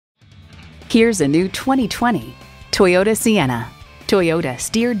Here's a new 2020 Toyota Sienna. Toyota,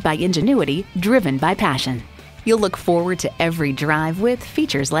 steered by ingenuity, driven by passion. You'll look forward to every drive with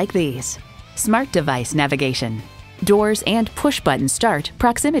features like these: smart device navigation, doors and push-button start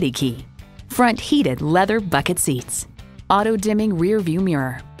proximity key, front heated leather bucket seats, auto-dimming rear view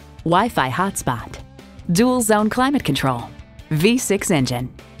mirror, Wi-Fi hotspot, dual zone climate control, V6 engine,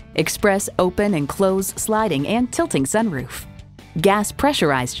 express open and close sliding and tilting sunroof, gas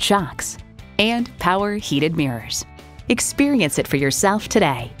pressurized shocks, and power heated mirrors. Experience it for yourself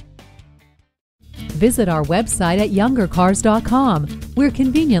today. Visit our website at youngercars.com. We're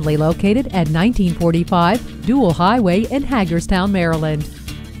conveniently located at 1945 Dual Highway in Hagerstown, Maryland.